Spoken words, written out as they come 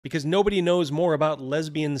Because nobody knows more about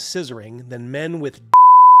lesbian scissoring than men with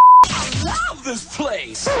I love this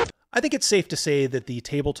place! I think it's safe to say that the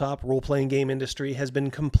tabletop role-playing game industry has been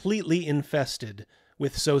completely infested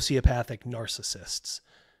with sociopathic narcissists.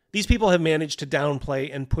 These people have managed to downplay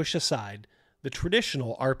and push aside the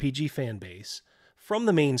traditional RPG fanbase from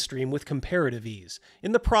the mainstream with comparative ease.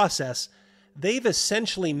 In the process, they've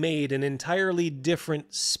essentially made an entirely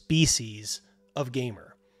different species of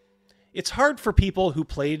gamer. It's hard for people who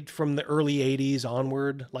played from the early 80s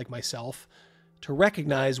onward, like myself, to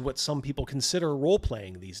recognize what some people consider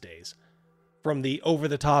role-playing these days. From the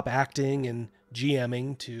over-the-top acting and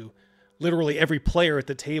GMing to literally every player at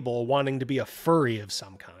the table wanting to be a furry of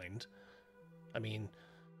some kind. I mean,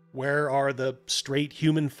 where are the straight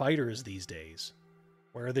human fighters these days?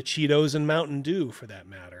 Where are the Cheetos and Mountain Dew, for that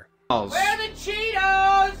matter? Where are the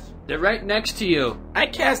Cheetos? They're right next to you. I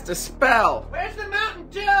cast a spell. Where's the Mountain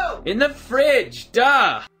Dew? In the fridge,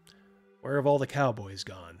 duh! Where have all the cowboys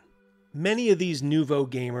gone? Many of these nouveau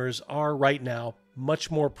gamers are right now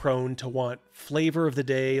much more prone to want flavor of the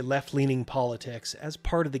day, left-leaning politics as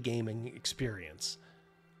part of the gaming experience.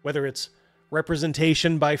 Whether it's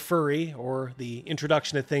representation by furry or the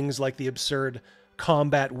introduction of things like the absurd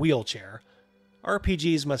combat wheelchair,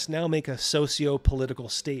 RPGs must now make a socio-political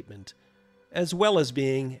statement, as well as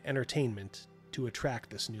being entertainment to attract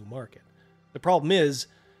this new market. The problem is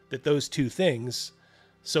that those two things,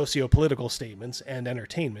 socio-political statements and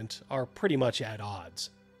entertainment, are pretty much at odds.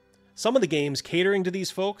 Some of the games catering to these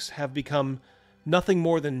folks have become nothing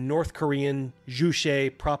more than North Korean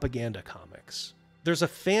Juche propaganda comics. There's a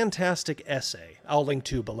fantastic essay, I'll link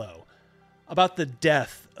to below, about the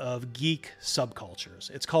death of geek subcultures.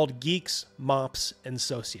 It's called Geeks, Mops, and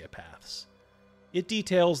Sociopaths. It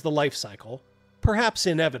details the life cycle, perhaps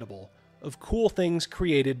inevitable, of cool things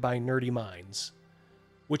created by nerdy minds,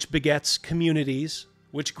 which begets communities,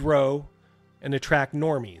 which grow and attract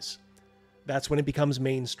normies. That's when it becomes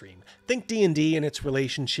mainstream. Think D&D and its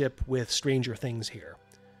relationship with Stranger Things here.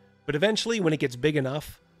 But eventually, when it gets big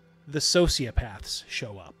enough, the sociopaths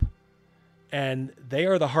show up. And they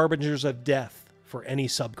are the harbingers of death for any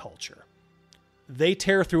subculture. They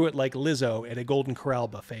tear through it like Lizzo at a Golden Corral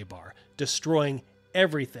buffet bar, destroying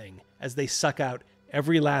everything as they suck out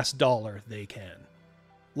every last dollar they can.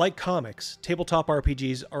 Like comics, tabletop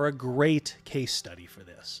RPGs are a great case study for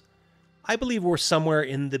this. I believe we're somewhere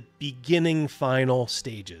in the beginning final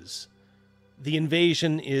stages. The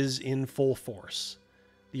invasion is in full force.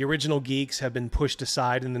 The original geeks have been pushed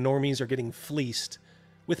aside and the normies are getting fleeced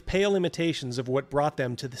with pale imitations of what brought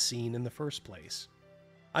them to the scene in the first place.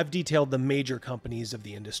 I've detailed the major companies of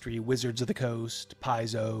the industry, Wizards of the Coast,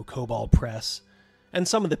 Paizo, Cobalt Press, and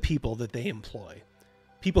some of the people that they employ.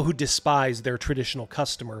 People who despise their traditional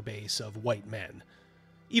customer base of white men,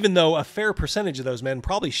 even though a fair percentage of those men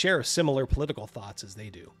probably share similar political thoughts as they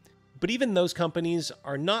do. But even those companies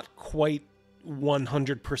are not quite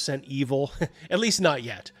 100% evil, at least not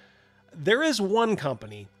yet. There is one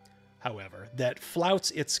company, however, that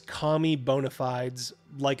flouts its commie bona fides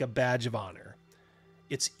like a badge of honor.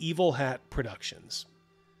 It's Evil Hat Productions.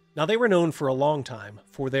 Now, they were known for a long time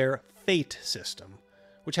for their Fate system,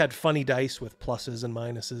 which had funny dice with pluses and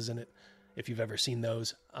minuses in it, if you've ever seen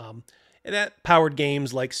those. And that powered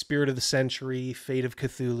games like Spirit of the Century, Fate of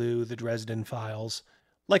Cthulhu, the Dresden Files.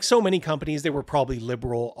 Like so many companies, they were probably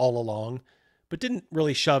liberal all along, but didn't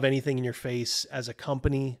really shove anything in your face as a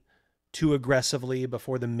company too aggressively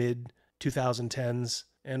before the mid-2010s.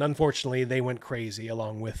 And unfortunately, they went crazy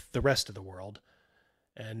along with the rest of the world.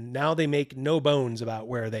 And now they make no bones about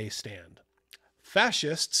where they stand.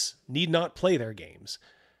 Fascists need not play their games.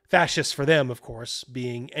 Fascists for them, of course,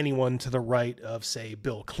 being anyone to the right of, say,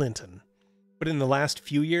 Bill Clinton. But in the last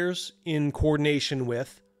few years, in coordination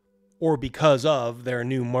with, or because of, their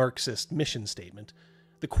new Marxist mission statement,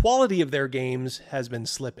 the quality of their games has been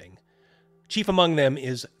slipping. Chief among them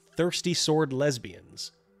is Thirsty Sword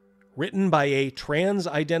Lesbians, written by a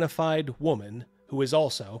trans-identified woman who is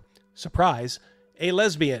also, surprise, a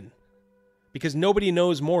lesbian. Because nobody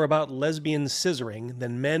knows more about lesbian scissoring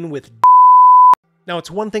than men with Now,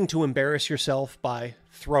 it's one thing to embarrass yourself by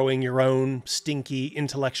throwing your own stinky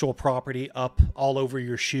intellectual property up all over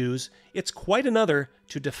your shoes. It's quite another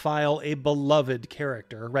to defile a beloved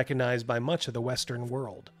character recognized by much of the Western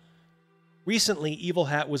world. Recently, Evil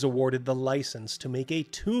Hat was awarded the license to make a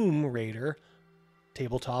Tomb Raider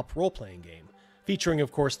tabletop role-playing game, featuring,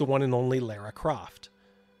 of course, the one and only Lara Croft.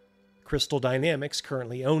 Crystal Dynamics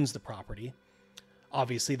currently owns the property,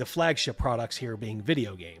 obviously the flagship products here being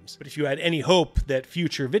video games. But if you had any hope that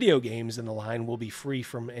future video games in the line will be free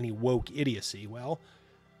from any woke idiocy, well,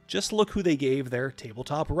 just look who they gave their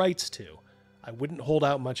tabletop rights to. I wouldn't hold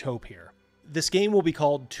out much hope here. This game will be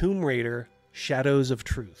called Tomb Raider: Shadows of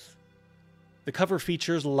Truth. The cover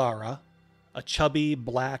features Lara, a chubby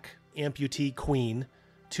black amputee queen,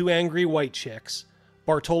 2 angry white chicks,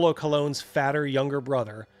 Bartolo Colon's fatter younger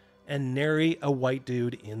brother, and nary a white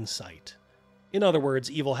dude in sight. In other words,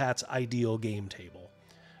 Evil Hat's ideal game table.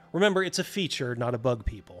 Remember, it's a feature, not a bug,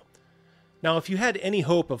 people. Now, if you had any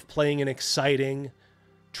hope of playing an exciting,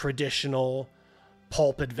 traditional,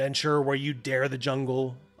 pulp adventure where you dare the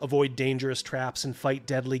jungle, avoid dangerous traps, and fight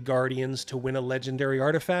deadly guardians to win a legendary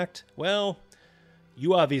artifact, well,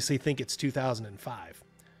 you obviously think it's 2005.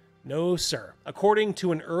 No, sir. According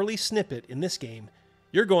to an early snippet in this game,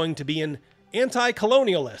 you're going to be an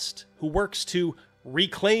anti-colonialist who works to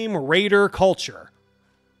reclaim raider culture.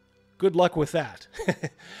 Good luck with that.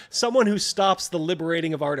 Someone who stops the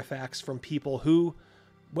liberating of artifacts from people who,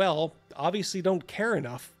 well, obviously don't care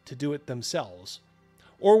enough to do it themselves.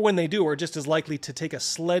 Or when they do, are just as likely to take a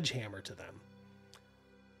sledgehammer to them.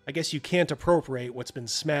 I guess you can't appropriate what's been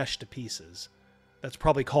smashed to pieces. That's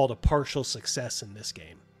probably called a partial success in this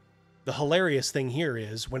game. The hilarious thing here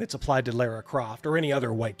is, when it's applied to Lara Croft, or any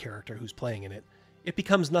other white character who's playing in it, it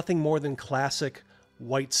becomes nothing more than classic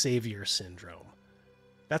white savior syndrome.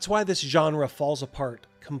 That's why this genre falls apart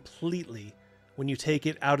completely when you take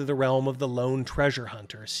it out of the realm of the lone treasure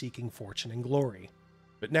hunter seeking fortune and glory.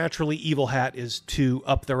 But naturally, Evil Hat is too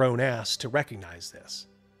up their own ass to recognize this.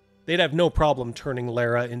 They'd have no problem turning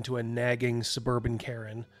Lara into a nagging suburban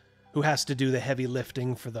Karen who has to do the heavy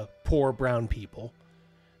lifting for the poor brown people.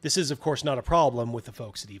 This is, of course, not a problem with the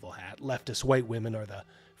folks at Evil Hat. Leftist white women are the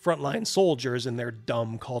frontline soldiers in their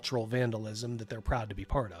dumb cultural vandalism that they're proud to be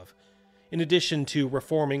part of. In addition to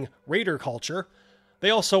reforming raider culture, they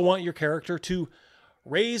also want your character to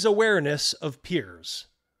raise awareness of peers,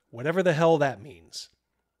 whatever the hell that means.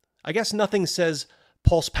 I guess nothing says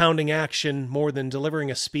pulse-pounding action more than delivering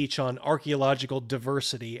a speech on archaeological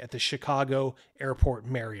diversity at the Chicago Airport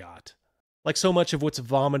Marriott. Like so much of what's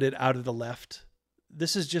vomited out of the left,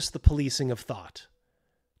 this is just the policing of thought,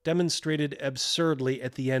 demonstrated absurdly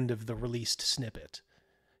at the end of the released snippet.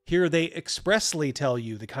 Here they expressly tell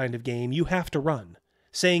you the kind of game you have to run,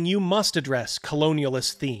 saying you must address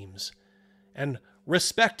colonialist themes and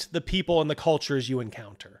respect the people and the cultures you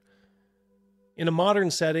encounter. In a modern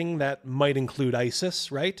setting, that might include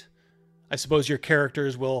ISIS, right? I suppose your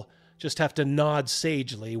characters will just have to nod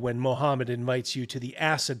sagely when Mohammed invites you to the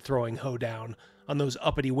acid-throwing hoedown on those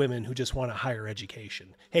uppity women who just want a higher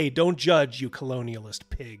education. Hey, don't judge, you colonialist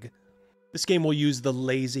pig. This game will use the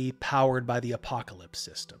lazy, powered by the apocalypse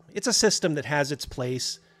system. It's a system that has its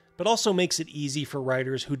place, but also makes it easy for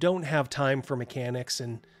writers who don't have time for mechanics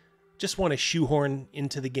and just want to shoehorn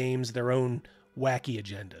into the games their own wacky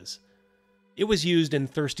agendas. It was used in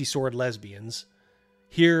Thirsty Sword Lesbians,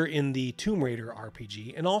 here in the Tomb Raider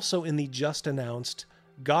RPG, and also in the just-announced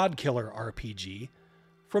Godkiller RPG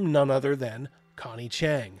from none other than Connie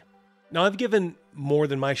Chang. Now, I've given more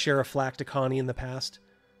than my share of flack to Connie in the past.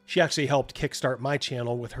 She actually helped kickstart my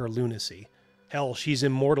channel with her lunacy. Hell, she's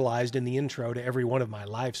immortalized in the intro to every one of my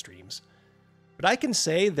live streams. But I can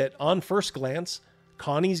say that on first glance,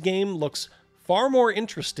 Connie's game looks far more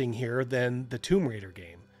interesting here than the Tomb Raider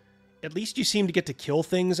game. At least you seem to get to kill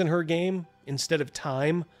things in her game instead of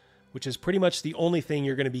time, which is pretty much the only thing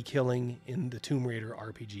you're going to be killing in the Tomb Raider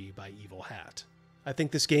RPG by Evil Hat. I think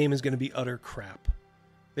this game is going to be utter crap.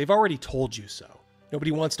 They've already told you so. Nobody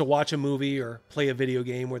wants to watch a movie or play a video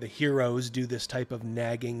game where the heroes do this type of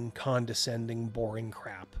nagging, condescending, boring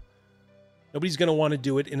crap. Nobody's going to want to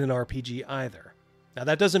do it in an RPG either. Now,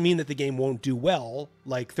 that doesn't mean that the game won't do well.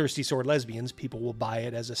 Like Thirsty Sword Lesbians, people will buy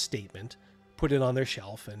it as a statement, put it on their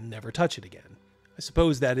shelf, and never touch it again. I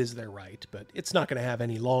suppose that is their right, but it's not going to have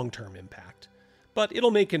any long-term impact. But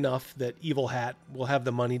it'll make enough that Evil Hat will have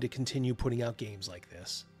the money to continue putting out games like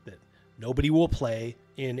this, that nobody will play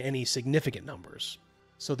in any significant numbers.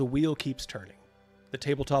 So the wheel keeps turning. The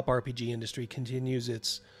tabletop RPG industry continues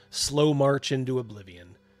its slow march into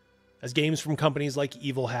oblivion. As games from companies like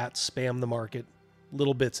Evil Hat spam the market,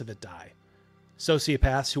 little bits of it die.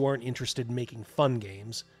 Sociopaths who aren't interested in making fun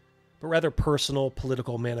games, but rather personal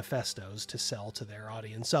political manifestos to sell to their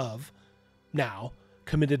audience of, now,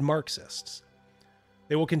 committed Marxists.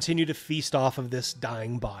 They will continue to feast off of this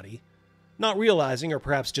dying body, not realizing, or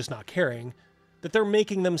perhaps just not caring, that they're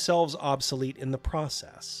making themselves obsolete in the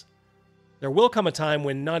process. There will come a time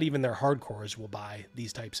when not even their hardcores will buy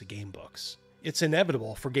these types of game books. It's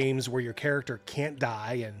inevitable for games where your character can't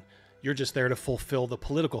die and you're just there to fulfill the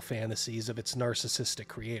political fantasies of its narcissistic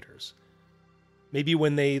creators. Maybe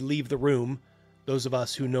when they leave the room, those of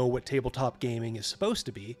us who know what tabletop gaming is supposed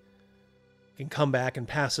to be can come back and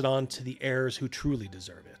pass it on to the heirs who truly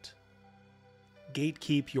deserve it.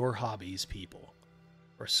 Gatekeep your hobbies, people,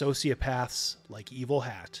 or sociopaths like Evil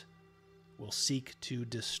Hat will seek to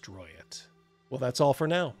destroy it. Well, that's all for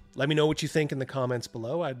now. Let me know what you think in the comments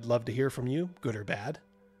below. I'd love to hear from you, good or bad.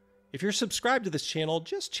 If you're subscribed to this channel,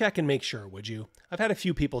 just check and make sure, would you? I've had a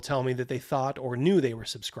few people tell me that they thought or knew they were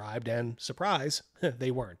subscribed, and surprise,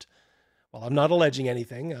 they weren't. While I'm not alleging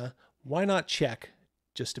anything, why not check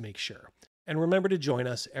just to make sure? And remember to join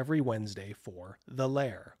us every Wednesday for The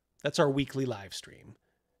Lair. That's our weekly live stream.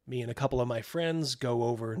 Me and a couple of my friends go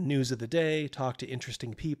over news of the day, talk to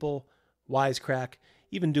interesting people, wisecrack,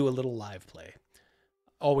 even do a little live play.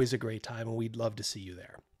 Always a great time, and we'd love to see you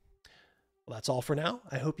there. Well, that's all for now.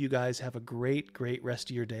 I hope you guys have a great rest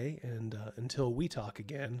of your day, and until we talk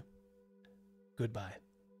again, goodbye.